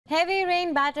Heavy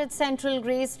rain battered central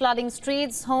Greece, flooding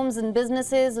streets, homes and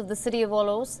businesses of the city of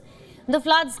Volos. The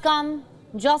floods come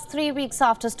just 3 weeks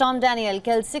after Storm Daniel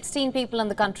killed 16 people in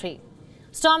the country.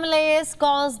 Storm Elias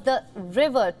caused the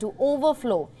river to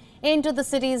overflow into the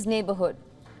city's neighborhood.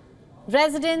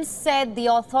 Residents said the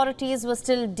authorities were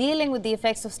still dealing with the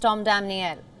effects of Storm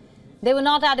Daniel. They were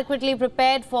not adequately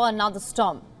prepared for another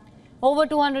storm. Over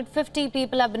 250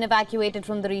 people have been evacuated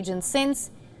from the region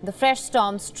since the fresh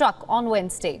storm struck on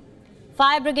Wednesday.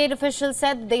 Fire brigade officials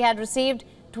said they had received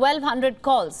 1,200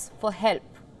 calls for help.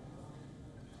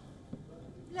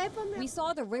 We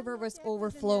saw the river was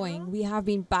overflowing. We have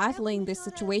been battling this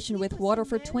situation with water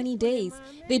for 20 days.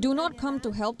 They do not come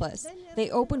to help us.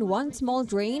 They open one small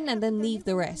drain and then leave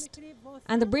the rest.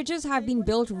 And the bridges have been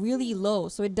built really low,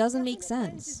 so it doesn't make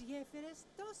sense.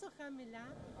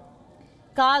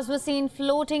 Cars were seen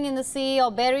floating in the sea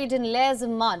or buried in layers of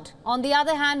mud. On the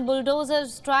other hand,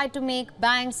 bulldozers tried to make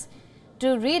banks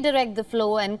to redirect the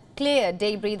flow and clear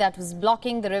debris that was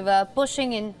blocking the river,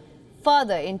 pushing in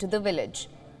further into the village.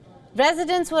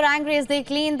 Residents were angry as they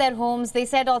cleaned their homes. They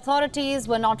said authorities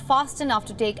were not fast enough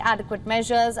to take adequate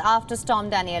measures after Storm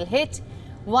Daniel hit.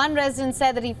 One resident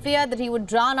said that he feared that he would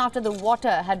drown after the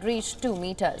water had reached 2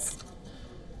 meters.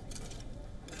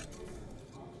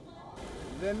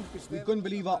 We couldn't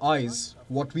believe our eyes,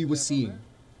 what we were seeing.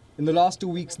 In the last 2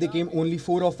 weeks, they came only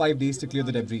 4 or 5 days to clear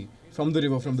the debris from the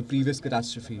river from the previous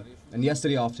catastrophe. And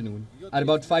yesterday afternoon, at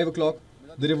about 5 o'clock,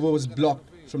 the river was blocked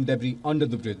from debris under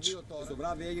the bridge.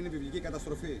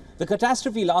 The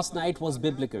catastrophe last night was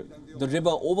biblical. The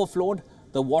river overflowed,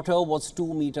 the water was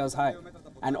 2 meters high.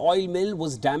 An oil mill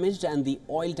was damaged and the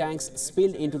oil tanks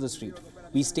spilled into the street.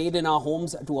 We stayed in our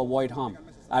homes to avoid harm.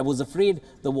 I was afraid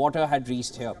the water had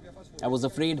reached here. I was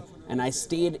afraid and I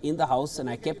stayed in the house and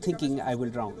I kept thinking I will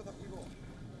drown.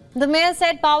 The mayor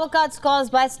said power cuts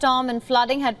caused by storm and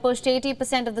flooding had pushed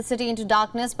 80% of the city into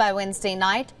darkness by Wednesday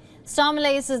night. Storm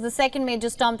Elias is the second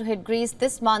major storm to hit Greece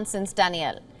this month since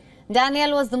Daniel.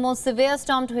 Daniel was the most severe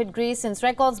storm to hit Greece since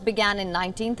records began in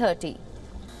 1930.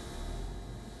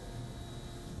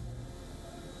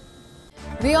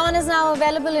 WION is now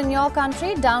available in your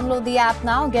country. Download the app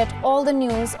now. Get all the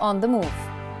news on the move.